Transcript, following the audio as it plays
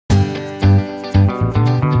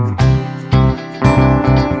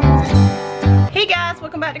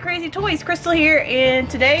back to Crazy Toys. Crystal here, and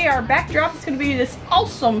today our backdrop is going to be this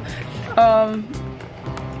awesome Bat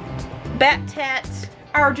Tat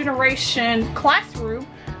Our Generation classroom.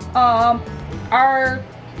 My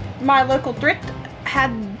local Thrift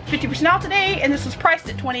had 50% off today, and this was priced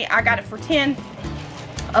at $20. I got it for $10.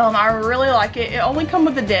 I really like it. It only comes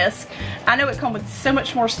with the desk. I know it comes with so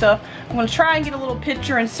much more stuff. I'm going to try and get a little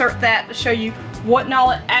picture, insert that to show you what and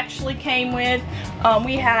all it actually came with.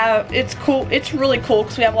 It's cool. It's really cool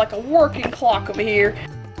because we have like a working clock over here.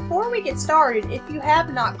 Before we get started, if you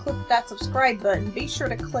have not clicked that subscribe button, be sure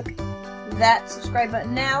to click that subscribe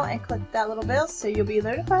button now and click that little bell so you'll be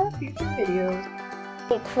notified of future videos. A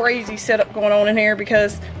little crazy setup going on in here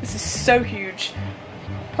because this is so huge.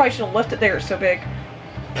 Probably should have left it there, it's so big.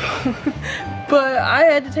 But I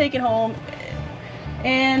had to take it home,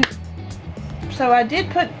 and so I did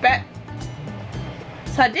put batteries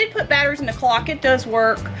in the clock. It does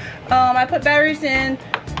work. I put batteries in,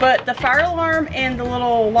 but the fire alarm and the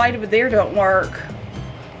little light over there don't work.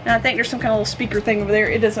 And I think there's some kind of little speaker thing over there.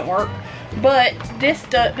 It doesn't work. But this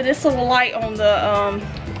does. But this little light on the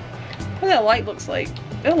what that light looks like?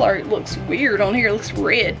 That light looks weird on here. It looks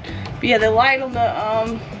red. But yeah, the light on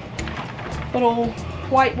the little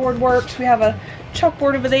whiteboard works. We have a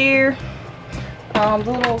chalkboard over there. The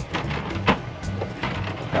little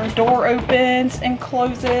door opens and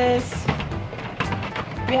closes.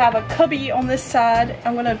 We have a cubby on this side.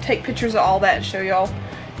 I'm going to take pictures of all that and show y'all.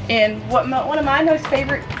 And one of my most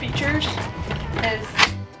favorite features is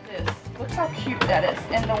this. Look how cute that is.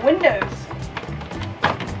 And the windows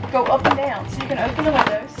go up and down. So you can open the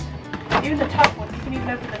windows. Even the top one. You can even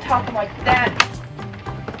open the top one like that.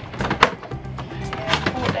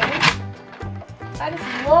 I just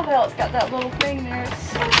love how it's got that little thing there.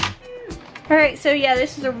 It's so cute. Alright, so yeah,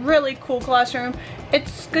 this is a really cool classroom.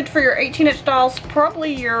 It's good for your 18-inch dolls,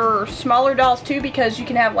 probably your smaller dolls too, because you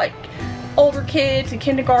can have like older kids and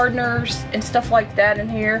kindergartners and stuff like that in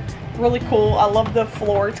here. Really cool. I love the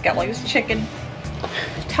floor. It's got like this chicken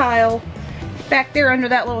tile. Back there under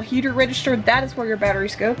that little heater register, that is where your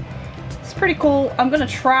batteries go. It's pretty cool. I'm gonna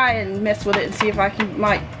try and mess with it and see if I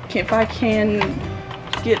can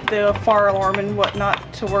get the fire alarm and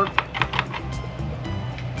whatnot to work.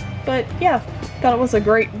 But yeah, thought it was a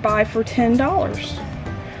great buy for $10.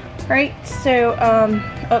 Right, so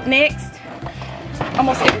up next,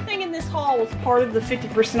 almost everything in this haul was part of the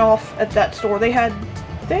 50% off at that store. They had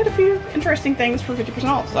a few interesting things for 50%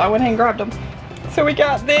 off, so I went ahead and grabbed them. So we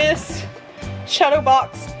got this shadow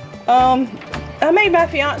box. I made my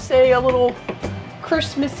fiance a little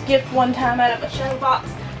Christmas gift one time out of a shadow box.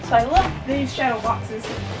 So I love these shadow boxes.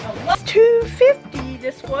 It's $2.50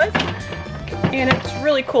 this was, and it's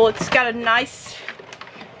really cool. It's got a nice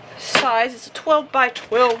size. It's a 12 by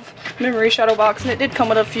 12 memory shadow box, and it did come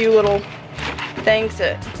with a few little things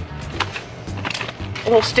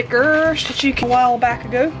little stickers that you can a while back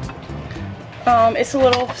ago. It's a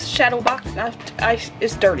little shadow box.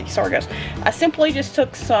 It's dirty. Sorry guys. I simply just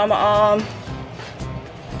took some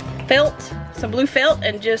felt, some blue felt,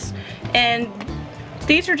 and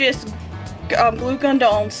these are just glue gunned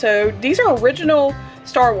on. So these are original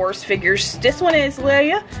Star Wars figures. This one is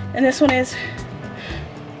Leia, and this one is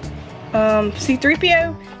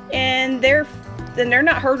C-3PO, and they're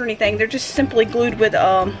not hurt or anything. They're just simply glued with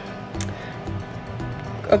a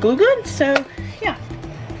glue gun. So yeah,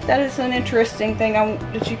 that is an interesting thing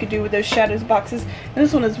that you could do with those shadows boxes. And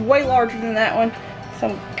this one is way larger than that one, so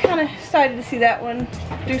I'm kind of excited to see that one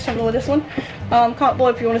do something with this one. Comment below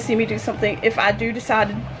if you want to see me do something. If I do decide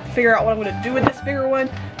to figure out what I'm going to do with this bigger one,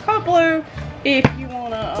 comment below if you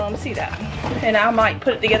want to see that, and I might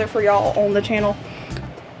put it together for y'all on the channel.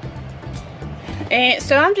 And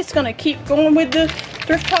so I'm just going to keep going with the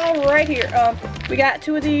thrift haul right here. We got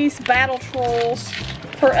two of these battle trolls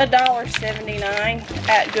for $1.79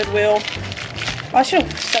 at Goodwill. Well, I should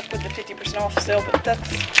have stuck with the 50% off sale, but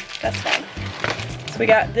that's fine. So we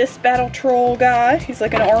got this battle troll guy. He's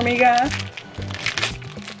like an army guy.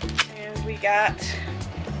 And we got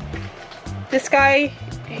this guy.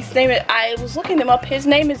 His name is, I was looking him up. His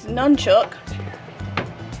name is Nunchuck.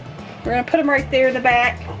 We're going to put him right there in the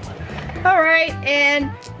back. Alright, and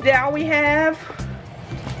now we have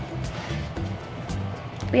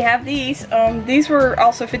these. These were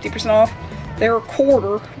also 50% off. They were a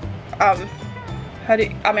quarter. I mean,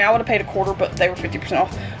 I would have paid a quarter, but they were 50%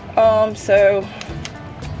 off. So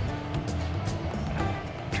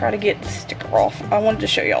try to get the sticker off. I wanted to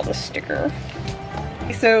show y'all the sticker.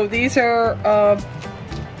 So these are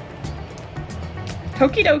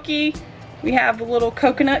Hokey Dokey. We have a little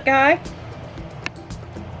coconut guy.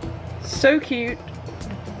 So cute.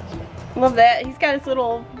 Love that. He's got his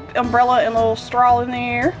little umbrella and little straw in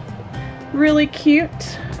there. Really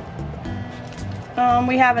cute.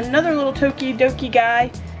 We have another little Toki Doki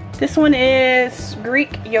guy. This one is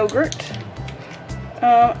Greek yogurt.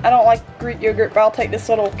 I don't like Greek yogurt, but I'll take this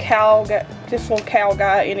little cow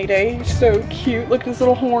guy any day. He's so cute. Look at his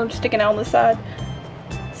little horn sticking out on the side.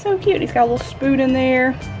 So cute. He's got a little spoon in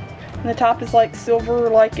there. And the top is like silver,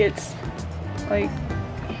 like it's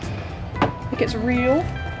real.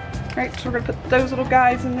 Right, so we're gonna put those little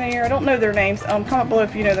guys in there. I don't know their names. Comment below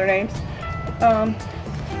if you know their names.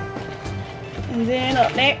 And then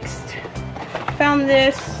up next, found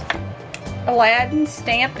this Aladdin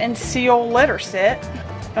stamp and seal letter set.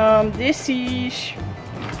 This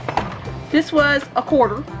was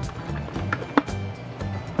 $0.25.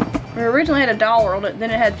 It originally had $1 on it, then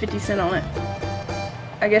it had 50 cents on it.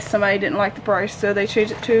 I guess somebody didn't like the price, so they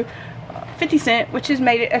changed it to 50 cents, which has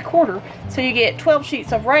made it $0.25. So you get 12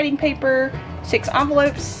 sheets of writing paper, 6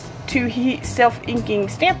 envelopes, 2 self-inking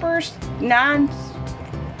stampers, 9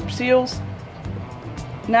 seals,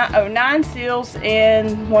 9 seals,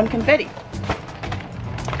 and 1 confetti.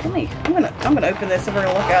 I'm gonna open this and we're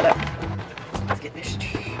gonna look at it. Let's get this.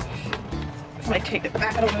 I'm gonna take it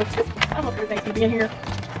back. I don't know if everything's gonna be in here.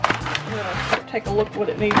 I'm gonna take a look at what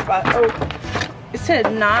it means by. Oh, it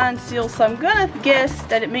said 9 seals, so I'm gonna guess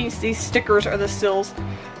that it means these stickers are the seals.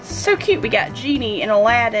 So cute. We got Genie and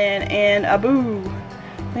Aladdin and Abu.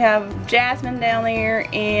 We have Jasmine down there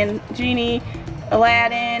and Genie,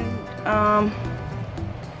 Aladdin.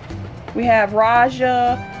 We have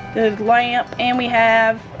Raja, the lamp, and we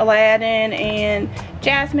have Aladdin and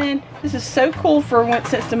Jasmine. This is so cool for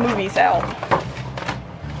since the movie's out.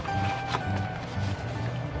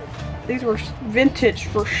 These were vintage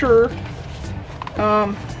for sure.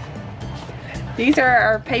 These are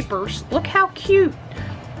our papers. Look how cute.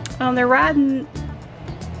 They're riding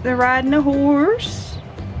a horse.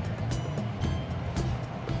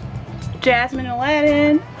 Jasmine and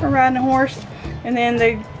Aladdin are riding a horse, and then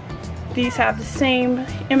these have the same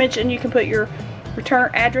image, and you can put your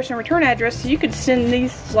return address, so you could send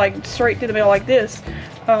these like straight to the mail like this.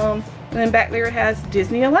 And then back there it has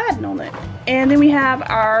Disney Aladdin on it. And then we have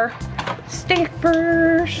our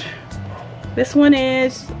stampers. This one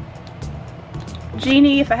is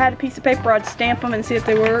Genie. If I had a piece of paper, I'd stamp them and see if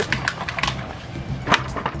they work.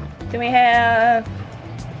 Then we have,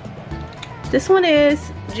 this one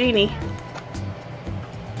is Genie.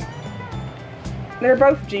 They're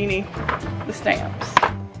both Genie, the stamps.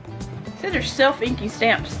 So they're self-inking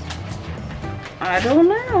stamps. I don't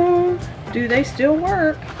know. Do they still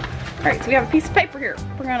work? Alright, so we have a piece of paper here.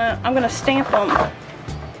 I'm gonna stamp them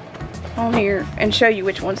on here and show you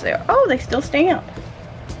which ones they are. Oh, they still stamp.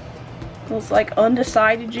 Looks like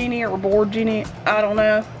undecided Genie or bored Genie. I don't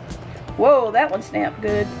know. Whoa, that one stamped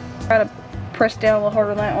good. Try to press down a little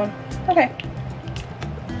harder on that one. Okay.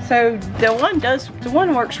 So the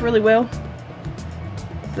one works really well.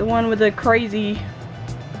 The one with the crazy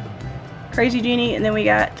Genie, and then we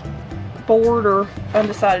got bored or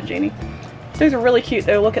undecided Genie. Those are really cute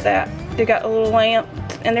though. Look at that. They got a little lamp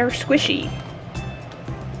and they're squishy.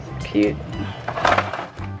 Cute.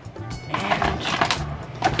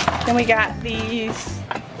 And then we got these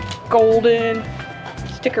golden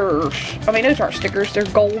stickers. I mean, those aren't stickers. They're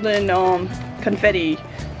golden confetti.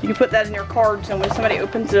 You can put that in your cards, and when somebody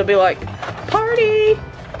opens it, it'll be like, "Party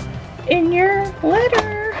in your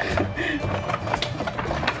letter."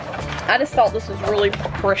 I just thought this was really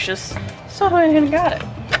precious, so I went ahead and got it.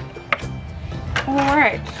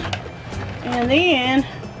 Alright. And then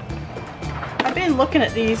I've been looking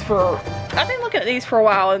at these for a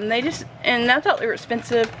while, and I thought they were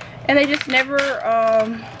expensive, and they just never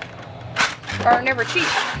are never cheap.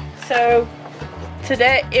 So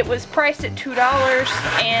today it was priced at $2,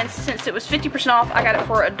 and since it was 50% off, I got it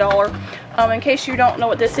for $1. In case you don't know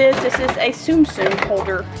what this is a Tsum Tsum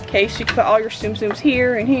holder case. You can put all your Tsum Tsums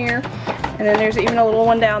here and here, and then there's even a little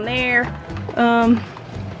one down there.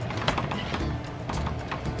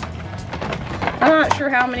 I'm not sure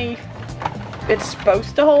how many it's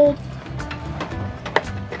supposed to hold,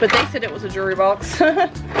 but they said it was a jewelry box. I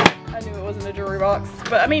knew it wasn't a jewelry box,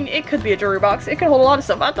 but I mean, it could be a jewelry box. It could hold a lot of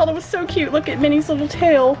stuff. I thought it was so cute. Look at Minnie's little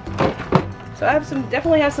tail. So I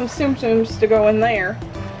definitely have some Tsum Tsums to go in there.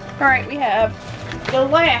 All right, we have the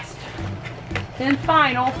last and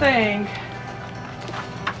final thing.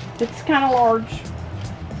 It's kind of large.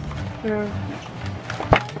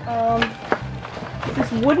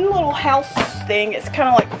 This wooden little house thing. It's kind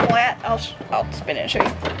of like flat. I'll spin it and show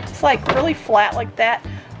you. It's like really flat like that.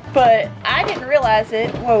 But I didn't realize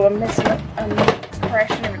it. Whoa, I'm messing up. I'm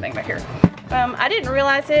crashing everything back here. I didn't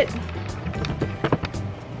realize it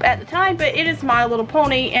at the time, but it is My Little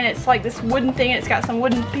Pony, and it's like this wooden thing, and it's got some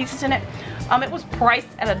wooden pieces in it. It was priced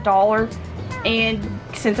at $1, and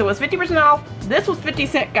since it was 50% off, this was 50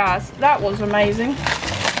 cents, guys. That was amazing.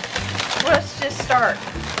 Let's just start.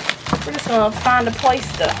 We're just gonna find a place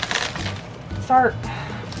to start.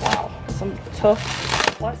 Wow, some tough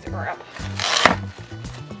plastic wrap. I'm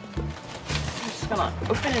just gonna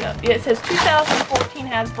open it up. Yeah, it says 2014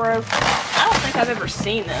 Hasbro. I don't think I've ever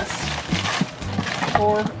seen this.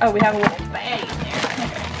 Or, oh, we have a little bag in there. Okay.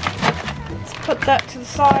 Let's put that to the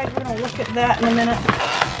side. We're gonna look at that in a minute.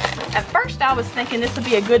 At first I was thinking this would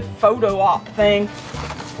be a good photo op thing.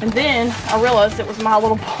 And then I realized it was My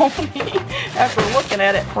Little Pony after looking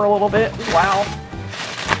at it for a little bit. Wow.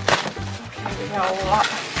 Okay, we got a lot.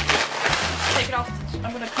 Take it off.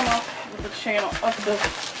 I'm gonna come off with the channel front of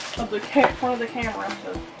the camera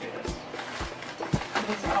to do this.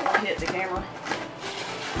 Because I don't want to hit the camera.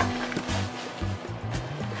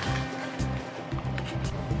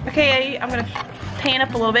 Okay, I'm gonna pan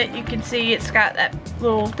up a little bit. You can see it's got that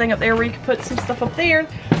little thing up there where you can put some stuff up there.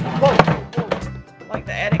 Whoa, whoa, like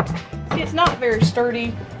the attic. See, it's not very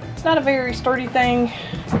sturdy. It's not a very sturdy thing.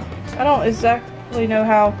 I don't exactly know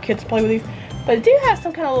how kids play with these, but it do have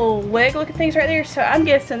some kind of little leg looking things right there. So I'm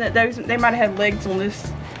guessing that they might have had legs on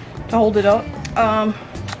this to hold it up.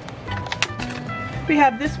 We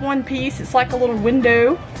have this one piece. It's like a little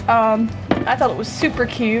window. I thought it was super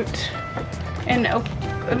cute, and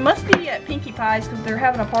it must be at Pinkie Pie's because they're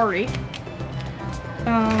having a party.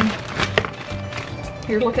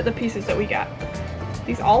 Here, look at the pieces that we got.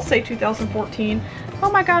 These all say 2014. Oh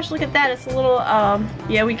my gosh, look at that. It's a little,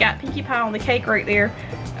 yeah, we got Pinkie Pie on the cake right there.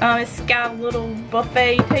 It's got a little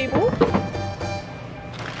buffet table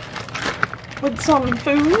with some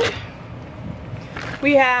food.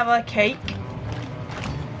 We have a cake.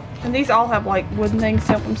 And these all have like wooden things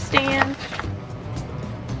to help them stand.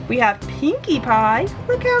 We have Pinkie Pie.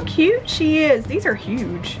 Look how cute she is. These are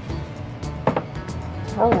huge.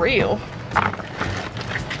 For real.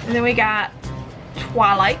 And then we got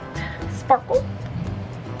Twilight Sparkle.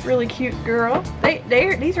 Really cute girl.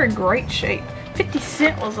 These are in great shape. 50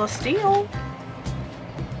 cents was a steal.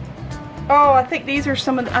 Oh, I think these are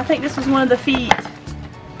some of the, I think this was one of the feet.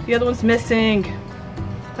 The other one's missing.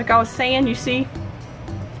 Like I was saying, you see?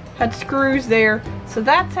 Had screws there. So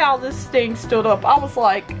that's how this thing stood up. I was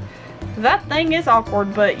like, that thing is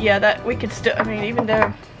awkward, but yeah, that we could still, I mean, even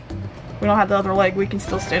though we don't have the other leg, we can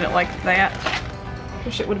still stand it like that.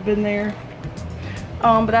 Wish it would have been there.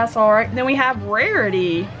 But that's alright. Then we have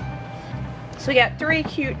Rarity. So we got 3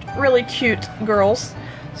 cute, really cute girls.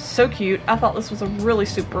 So cute. I thought this was a really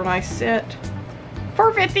super nice set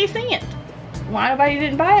for 50 cents. Why nobody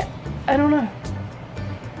didn't buy it? I don't know.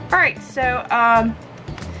 Alright, so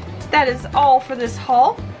that is all for this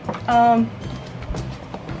haul. I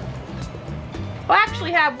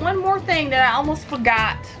actually have one more thing that I almost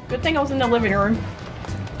forgot. Good thing I was in the living room.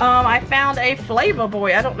 I found a Flava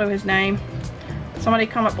Boy. I don't know his name. Somebody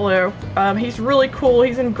comment below. He's really cool.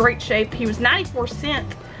 He's in great shape. He was 94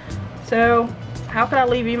 cents. So how could I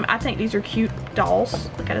leave him? I think these are cute dolls.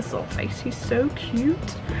 Look at his little face. He's so cute.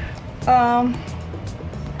 And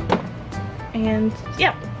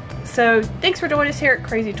yeah. So thanks for joining us here at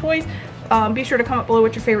CrazeeToys. Be sure to comment below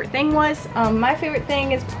what your favorite thing was. My favorite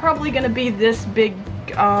thing is probably going to be this big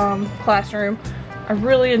classroom. I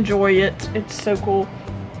really enjoy it. It's so cool.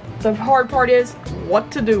 The hard part is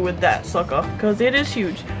what to do with that sucker, because it is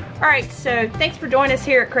huge. Alright, so thanks for joining us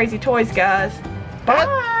here at CrazeeToys, guys.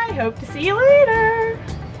 Bye! Hope to see you later!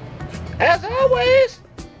 As always,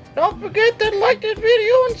 don't forget to like this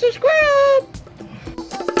video and subscribe!